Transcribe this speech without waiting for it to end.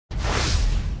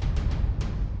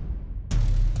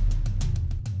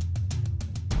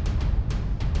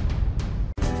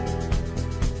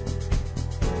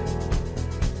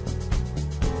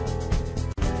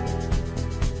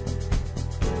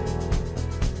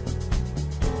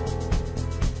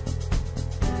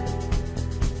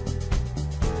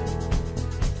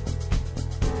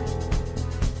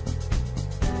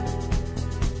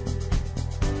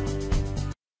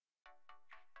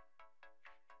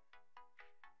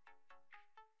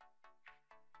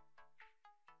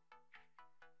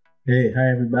Hey, hi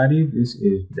everybody. This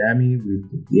is Dami with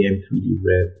the DM3D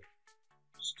Rev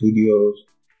Studios.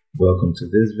 Welcome to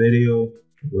this video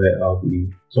where I'll be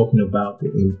talking about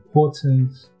the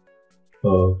importance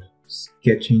of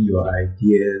sketching your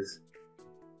ideas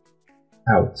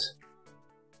out.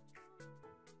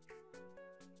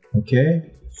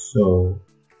 Okay, so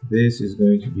this is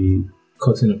going to be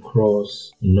cutting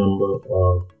across a number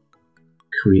of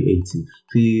creative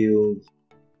fields.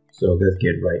 So let's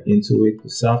get right into it. The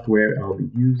software I'll be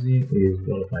using is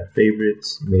one of my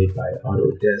favorites made by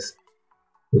Autodesk,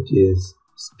 which is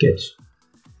Sketchbook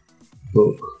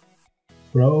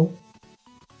Pro.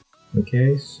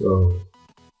 Okay, so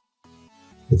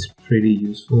it's pretty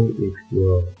useful if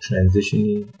you're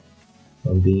transitioning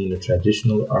from being a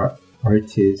traditional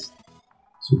artist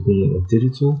to being a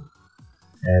digital,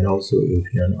 and also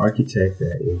if you're an architect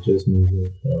that is just moving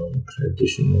from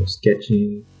traditional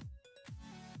sketching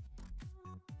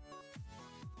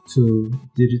to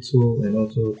digital, and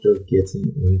also just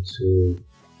getting into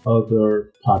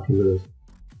other popular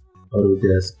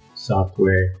Autodesk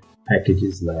software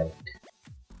packages like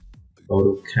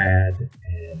AutoCAD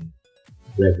and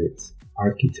Revit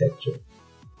architecture.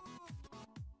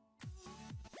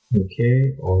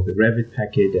 Okay, or the Revit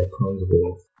package that comes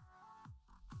with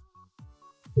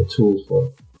the tools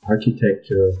for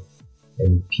architecture,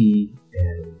 MEP,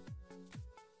 and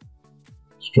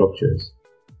structures.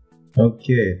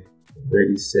 Okay,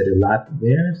 already said a lot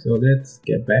there, so let's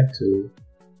get back to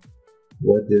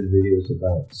what this video is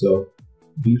about. So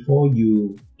before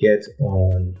you get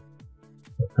on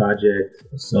a project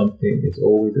or something, it's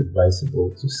always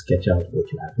advisable to sketch out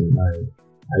what you have in mind.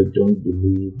 I don't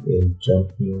believe in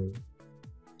jumping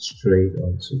straight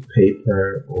onto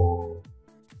paper or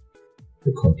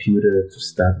the computer to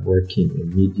start working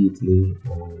immediately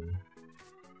on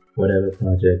whatever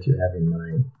project you have in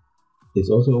mind. It's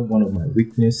also one of my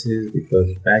weaknesses because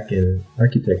back in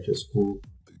architecture school,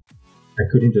 I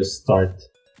couldn't just start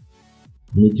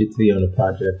immediately on a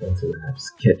project until I have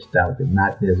sketched out the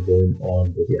madness going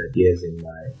on with the ideas in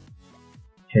my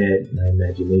head, my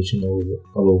imagination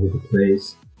all over the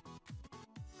place.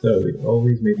 So it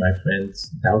always made my friends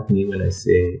doubt me when I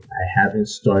say I haven't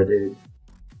started,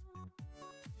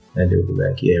 and they'll be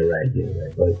like, yeah, right.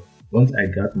 But once I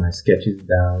got my sketches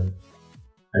down,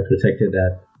 I protected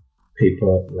that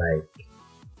paper like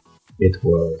it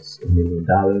was $1 million,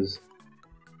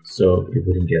 so it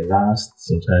wouldn't get lost.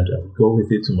 Sometimes I would go with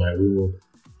it to my room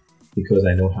because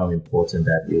I know how important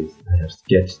that is. I have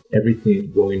sketched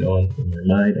everything going on in my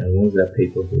mind, and once that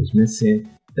paper goes missing,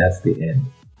 that's the end.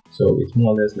 So it's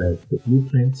more or less like the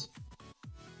blueprint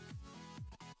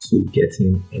to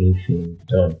getting anything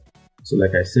done. So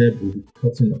like I said, we'll be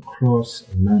cutting across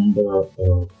a number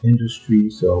of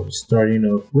industries. So we're starting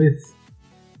off with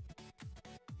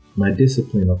my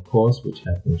discipline, of course, which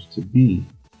happens to be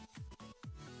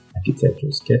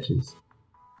architectural sketches.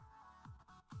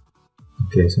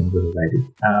 Okay, so I'm going to write it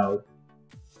out.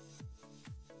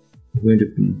 I'm going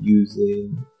to be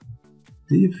using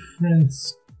different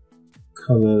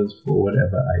colors for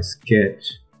whatever I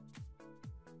sketch.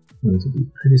 It's going to be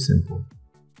pretty simple.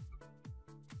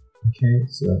 Okay,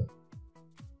 so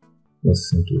let's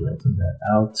simply writing that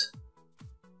out.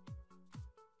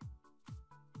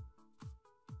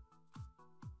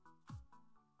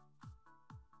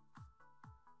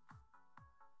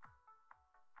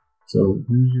 So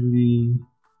usually you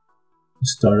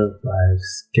start off by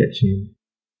sketching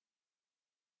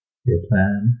your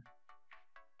plan.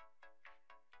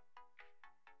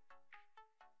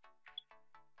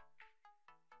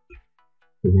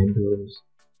 The windows,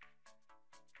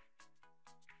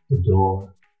 the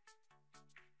door,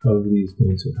 probably is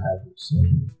going to have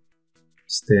some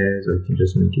stairs, or you can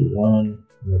just make it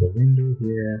another window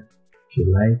here if you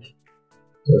like.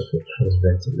 Just for cross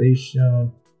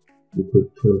ventilation, you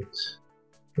could put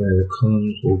where the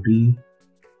columns will be.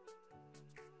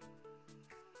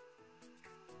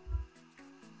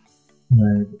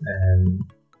 Right, and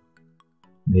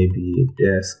maybe a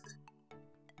desk,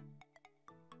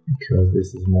 because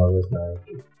this is more or less like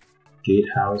a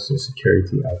gatehouse or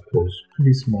security outpost,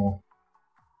 pretty small.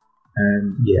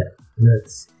 And yeah,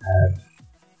 let's add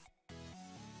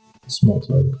a small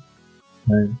toilet,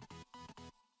 right?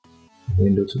 A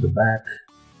window to the back,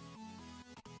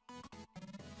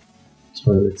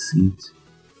 toilet seat,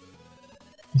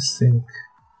 a sink,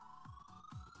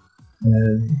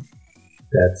 and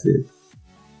that's it.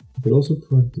 You could also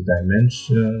put the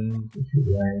dimensions, if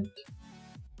you like,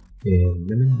 in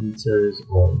millimeters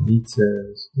or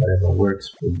meters, whatever works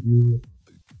for you.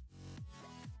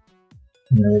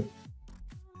 Right?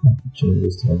 Change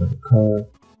this to another color.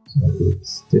 So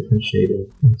it's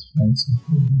differentiated. Let's find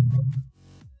something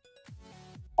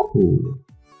cool.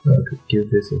 So I could give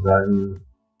this a value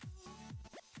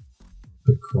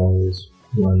because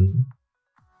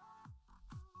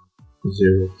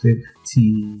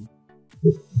 1050.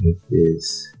 Make this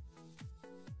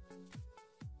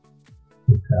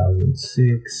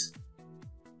 2006,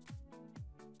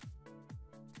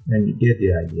 and you get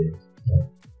the idea. Right?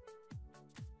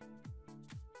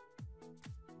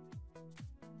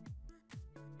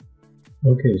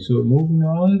 Okay, so moving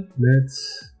on,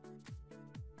 let's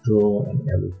draw an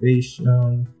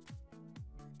elevation.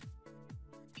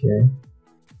 Okay,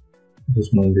 I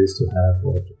just want this to have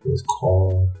what is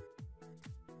called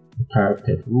a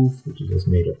parapet roof, which is just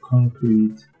made of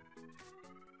concrete.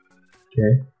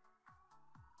 Okay.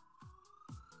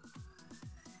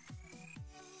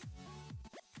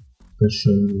 Let's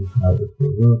show you how it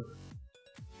will look.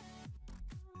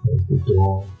 There's the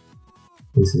door.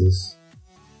 This is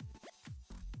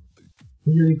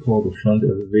usually called the front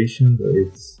elevation, but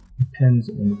it depends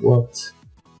on what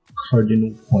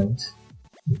cardinal point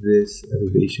this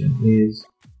elevation is.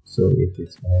 So if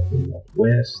it's on the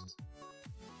northwest,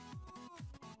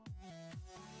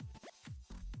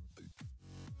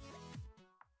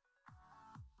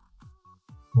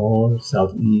 or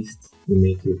southeast, we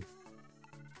make it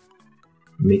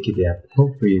the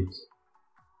appropriate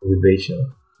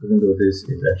elevation, even though this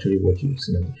is actually what you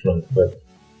see in the front. But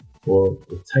for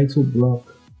the title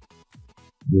block,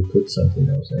 you put something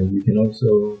else, and you can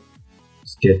also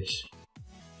sketch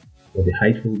what the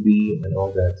height will be and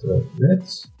all that. So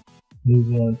let's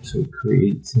move on to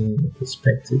creating a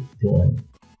perspective drawing.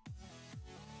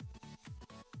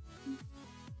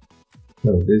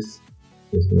 So this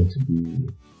is going to be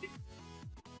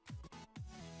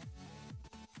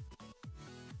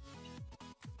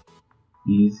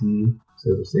easy,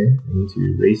 so to say. I need to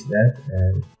erase that,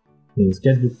 and in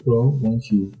Sketchbook Pro,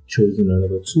 once you've chosen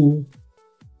another tool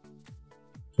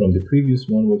from the previous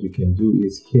one, what you can do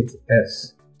is hit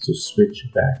S to switch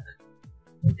back.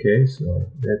 Okay, so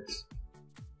let's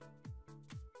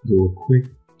do a quick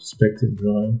perspective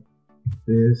drawing of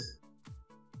this.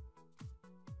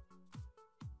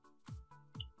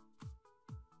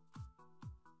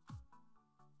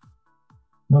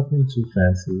 Nothing too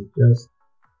fancy, just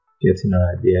getting our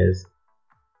ideas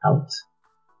out.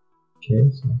 Okay,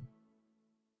 so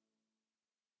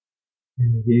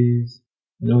here it is.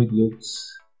 I know it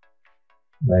looks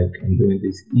like I'm doing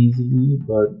this easily,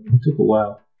 but it took a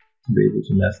while to be able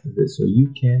to master this, so you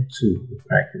can too with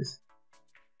practice.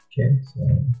 Okay, so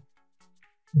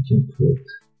you can put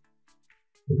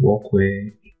the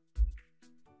walkway.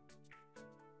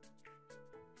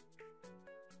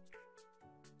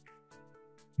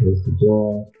 There's the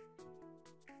door.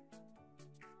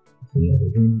 There's another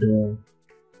window.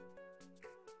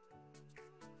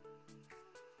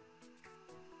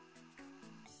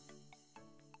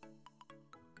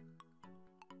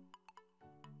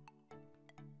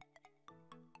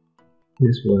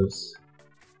 This was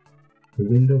the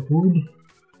window hood.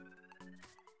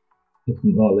 It's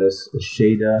more or less a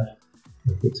shader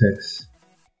that protects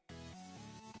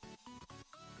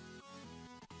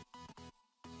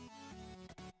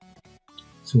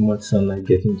too much sunlight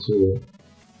getting to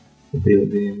the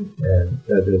building, and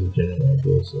that does a general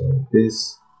idea. So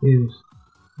this is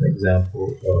an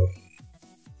example of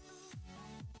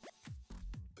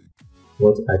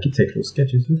what architectural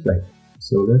sketches look like.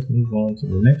 So let's move on to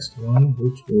the next one,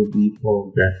 which will be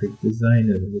for graphic design.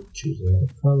 And we'll choose another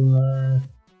color.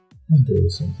 Let's do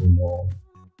something more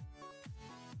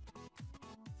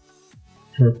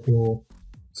purple.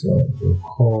 So we'll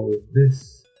call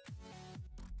this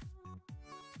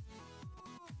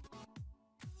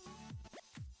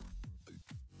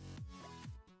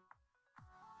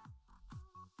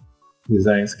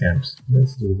design scamps.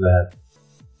 Let's do that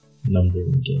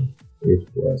numbering again. It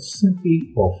was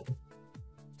simply awful.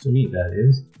 To me, that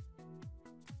is.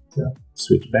 So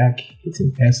switch back,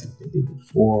 hitting S like I did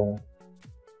before,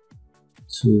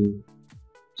 to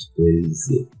squeeze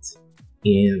it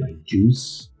in like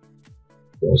juice.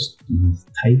 Just squeeze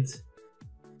tight.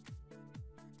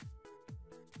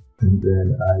 And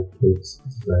then I put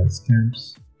design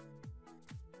scamps.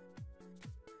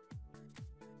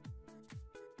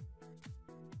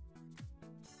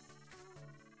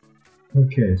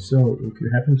 Okay, so if you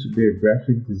happen to be a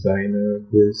graphic designer,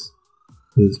 this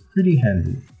is pretty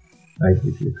handy. Like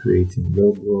if you're creating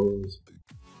logos,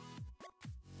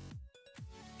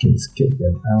 you can skip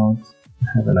them out. I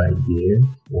have an idea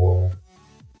for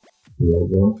the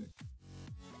logo.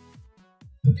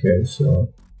 Okay,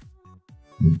 so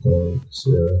I'm going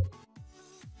to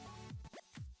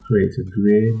create a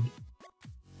grid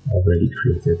I've already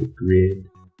created a grid,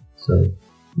 so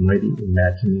I'm already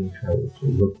imagining how it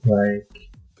will look like.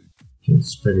 You can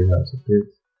spread it out a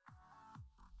bit.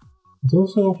 It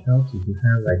also helps if you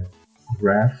have like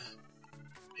graph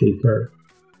paper.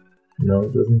 It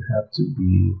doesn't have to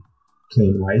be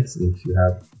plain white. If you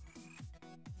have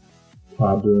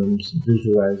problems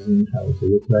visualizing how it will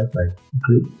look like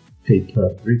grid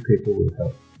paper will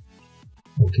help.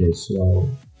 Okay, so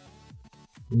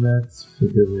let's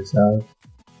figure this out.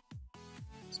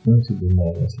 It's going to be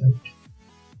more or less like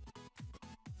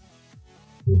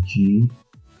a G.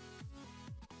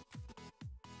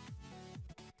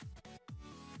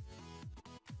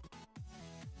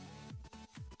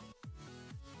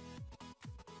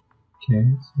 Okay,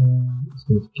 so it's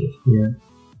going to get here.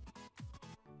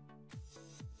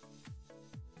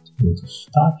 It's going to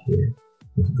stop here.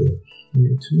 It's going to go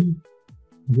here too.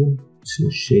 I'm going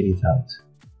to shade it out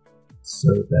so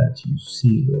that you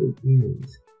see what it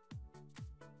is.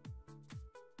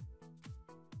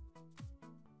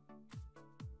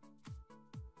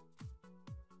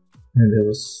 And there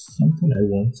was something I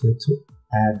wanted to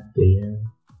add there.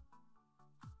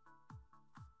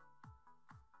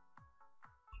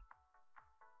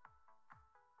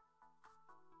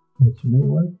 But you know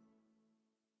what?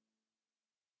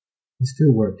 It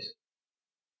still works.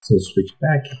 So switch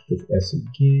back with S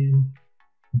again.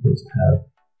 I'm going to have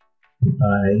an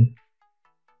I.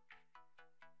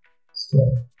 So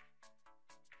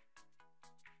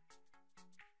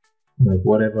like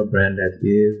whatever brand that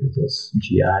is, it's just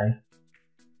GI.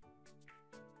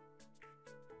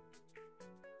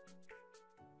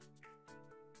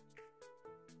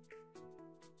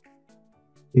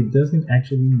 It doesn't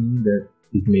actually mean that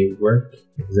it may work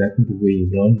exactly the way you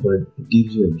want, but it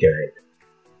gives you a guide.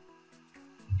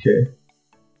 Okay,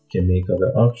 you can make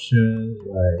other options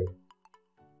like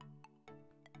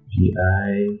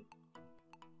GI,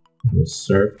 a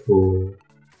circle,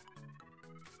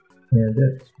 and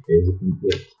that's basically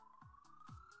it.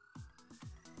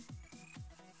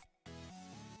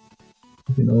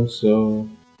 You can also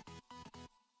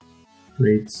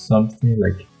create something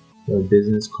like your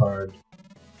business card.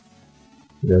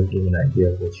 Just give an idea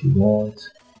of what you want.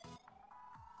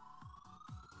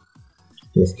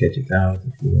 Just sketch it out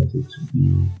if you want it to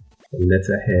be a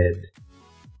letterhead.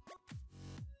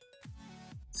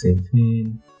 Same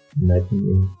thing.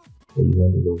 Imagine that you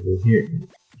want the logo here,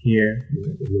 you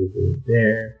want the logo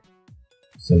there.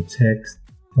 Some text,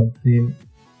 something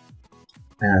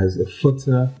as a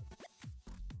footer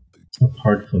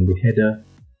apart from the header.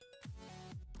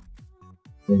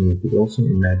 And you could also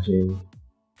imagine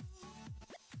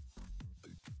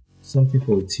something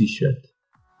for a t-shirt.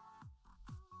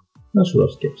 That's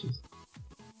rough sketches.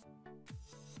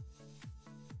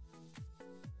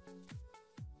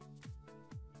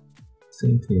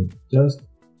 Same thing, just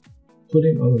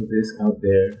putting all of this out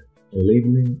there and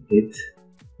labeling it,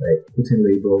 like putting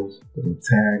labels, putting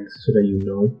tags so that you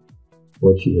know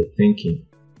what you were thinking.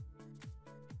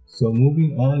 So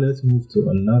moving on, let's move to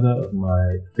another of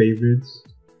my favorites,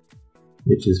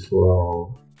 which is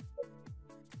for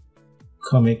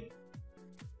comic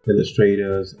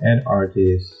illustrators and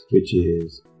artists, which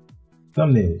is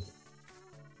thumbnails.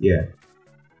 Yeah,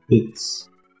 it's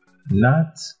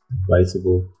not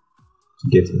advisable to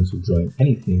get into drawing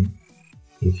anything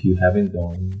if you haven't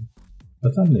done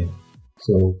a thumbnail.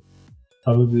 So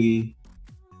probably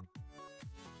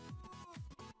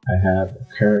I have a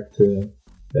character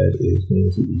that is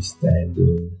going to be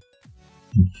standing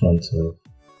in front of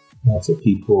lots of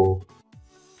people.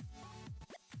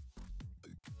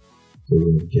 So we're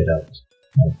going to get out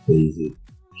my basic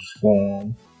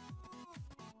form,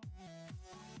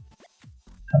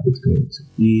 how it's going to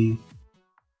be.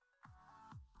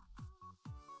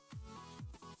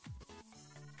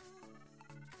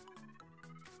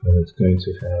 And it's going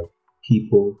to have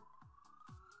people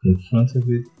in front of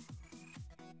it.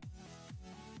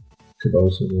 Could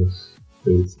also just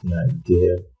create an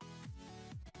idea,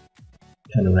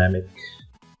 panoramic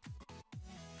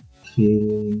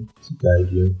feeling to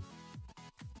guide you.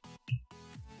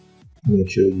 Make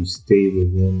sure you stay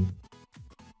within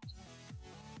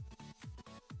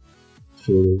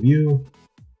field of view.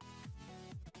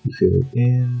 You fill it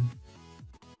in,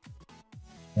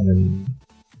 and then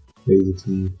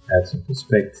basically add some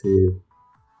perspective.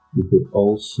 You could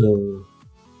also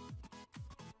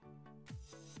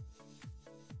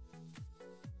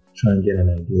try and get an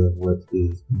idea of what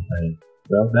is behind.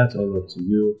 Well, that's all up to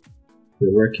you.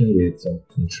 We're working with some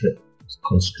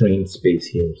constrained space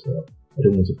here, so I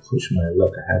don't want to push my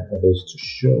luck. I have others to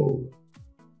show.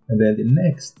 And then the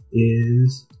next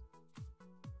is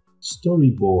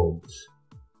storyboards.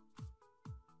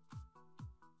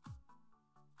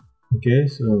 Okay,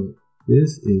 so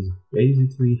this is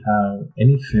basically how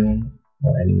any film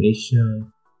or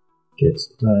animation gets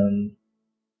done.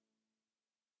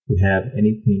 We have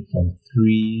anything from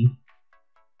 3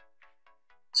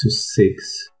 to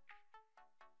 6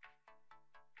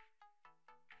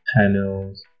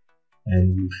 panels,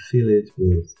 and you fill it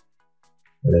with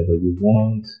whatever you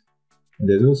want. And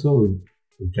there's also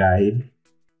a guide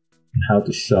on how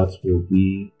the shots will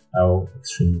be, how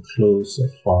extremely close or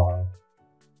far.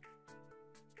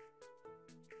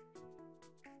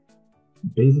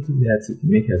 Basically, that's it. You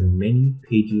make as many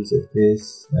pages of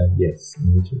this, and yes,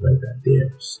 you need to write that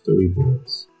there.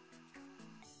 Storyboards.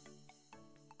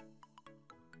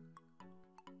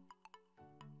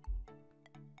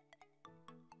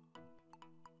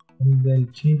 And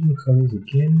then changing colors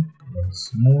again,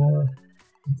 once more,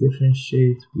 different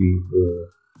shades. We will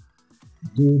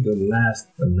do the last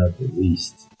but not the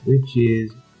least, which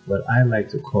is what I like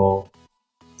to call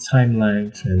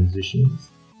timeline transitions.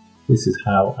 This is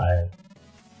how I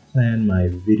plan my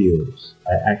videos.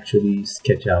 I actually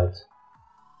sketch out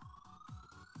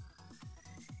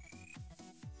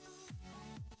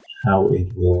how it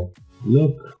will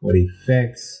look, what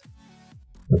effects,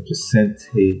 what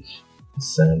percentage the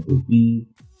sound will be,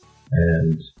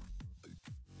 and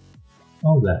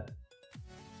all that.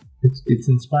 It's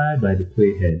inspired by the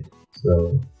playhead,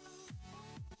 so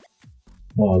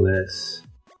more or less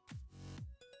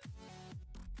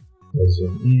I'll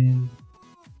zoom in.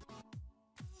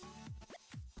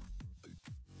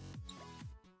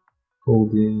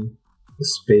 Holding the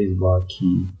spacebar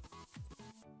key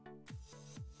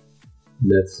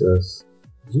lets us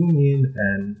zoom in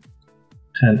and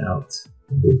pan out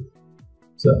a bit,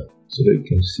 so that you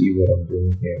can see what I'm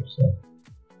doing here. So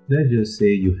let's just say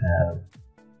you have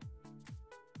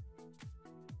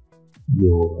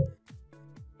your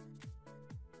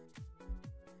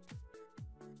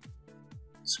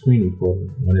screen recording.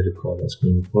 I wanted to call that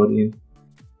screen recording.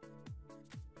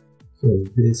 So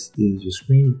this is your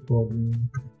screen recording.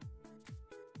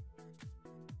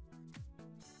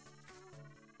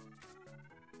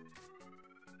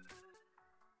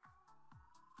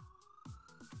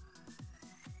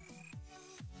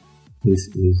 This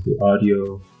is the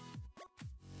audio.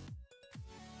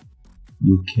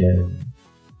 You can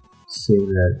say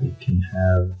that it can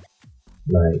have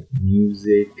like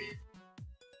music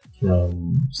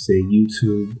from, say,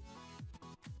 YouTube,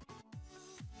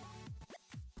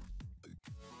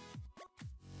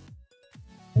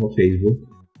 or Facebook.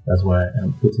 That's why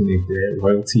I'm putting it there,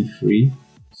 royalty free,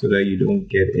 so that you don't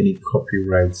get any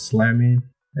copyright slamming.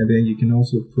 And then you can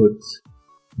also put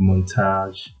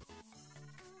montage.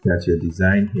 That's your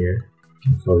design here.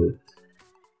 You can call it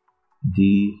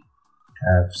D.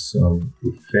 Have some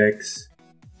effects,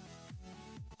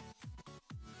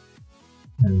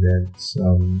 and then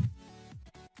some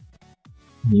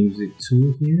music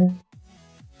too here.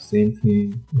 Same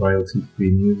thing, royalty free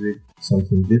music,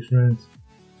 something different.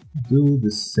 Do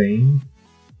the same.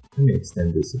 Let me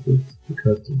extend this a bit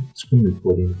because the screen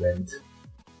recording went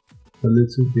a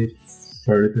little bit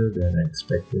further than I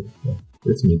expected. So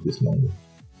let's make this longer.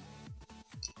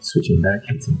 Switching back,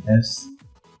 hitting S.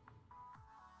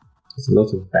 There's a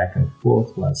lot of back and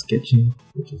forth while sketching,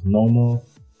 which is normal.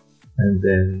 And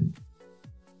then,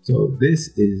 so this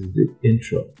is the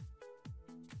intro.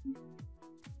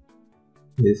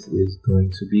 This is going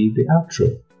to be the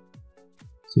outro.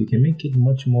 So you can make it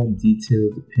much more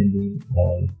detailed depending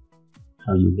on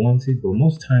how you want it. But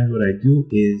most times what I do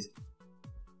is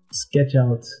sketch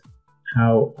out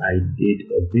how I did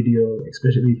a video,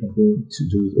 especially if I'm going to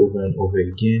do it over and over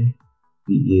again,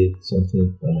 be it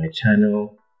something for my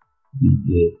channel, be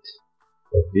it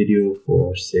a video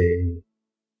for, say,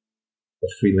 a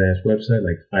freelance website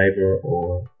like Fiverr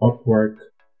or Upwork.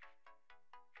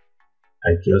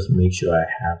 I just make sure I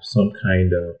have some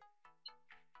kind of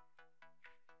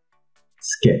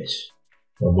sketch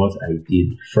from what I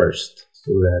did first,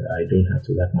 so that I don't have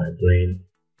to rack my brain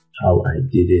how I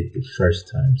did it the first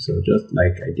time. So just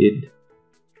like I did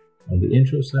on the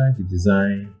intro side, the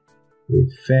design, the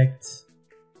effects,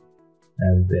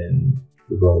 and then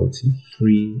the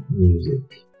royalty-free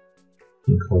music.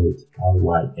 You can call it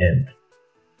RYM.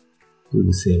 Do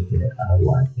the same here,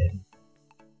 RYM.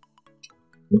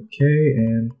 Okay,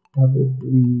 and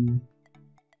probably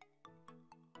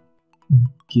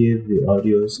give the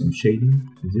audio some shading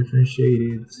to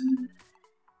differentiate it.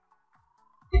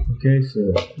 Okay,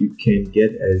 so you can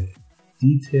get as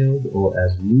detailed or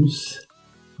as loose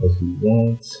as you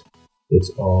want. It's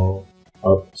all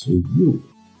up to you.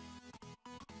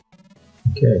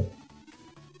 Okay.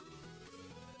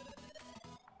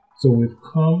 So we've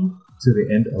come to the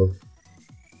end of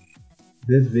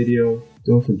this video,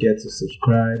 don't forget to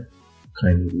subscribe,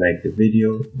 kindly like the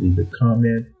video, leave a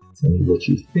comment, tell me what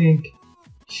you think,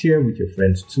 share with your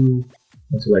friends too.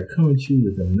 Until I come at you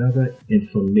with another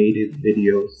informative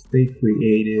video, stay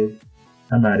creative.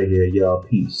 I'm out of here, y'all.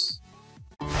 Peace.